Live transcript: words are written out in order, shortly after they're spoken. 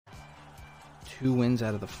2 wins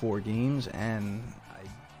out of the 4 games, and I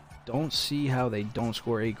don't see how they don't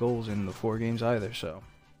score 8 goals in the 4 games either. So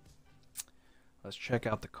let's check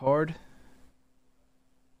out the card.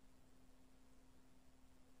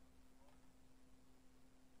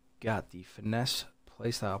 Got the finesse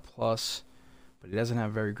playstyle plus, but he doesn't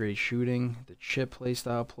have very great shooting. The chip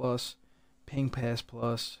playstyle plus, ping pass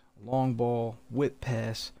plus, long ball, whip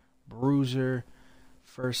pass, bruiser,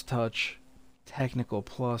 first touch, technical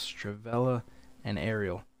plus, trivela, and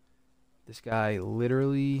aerial. This guy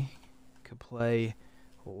literally could play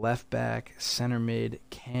left back, center mid,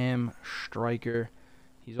 cam, striker.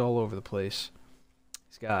 He's all over the place.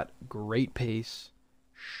 He's got great pace.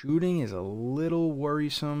 Shooting is a little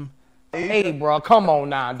worrisome. Hey, bro, come on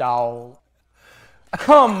now, dog.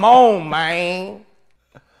 Come on, man.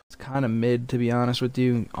 It's kind of mid, to be honest with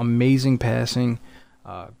you. Amazing passing.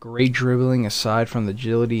 Great dribbling aside from the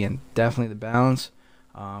agility and definitely the balance.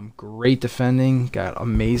 Great defending. Got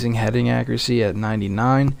amazing heading accuracy at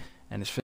 99. And his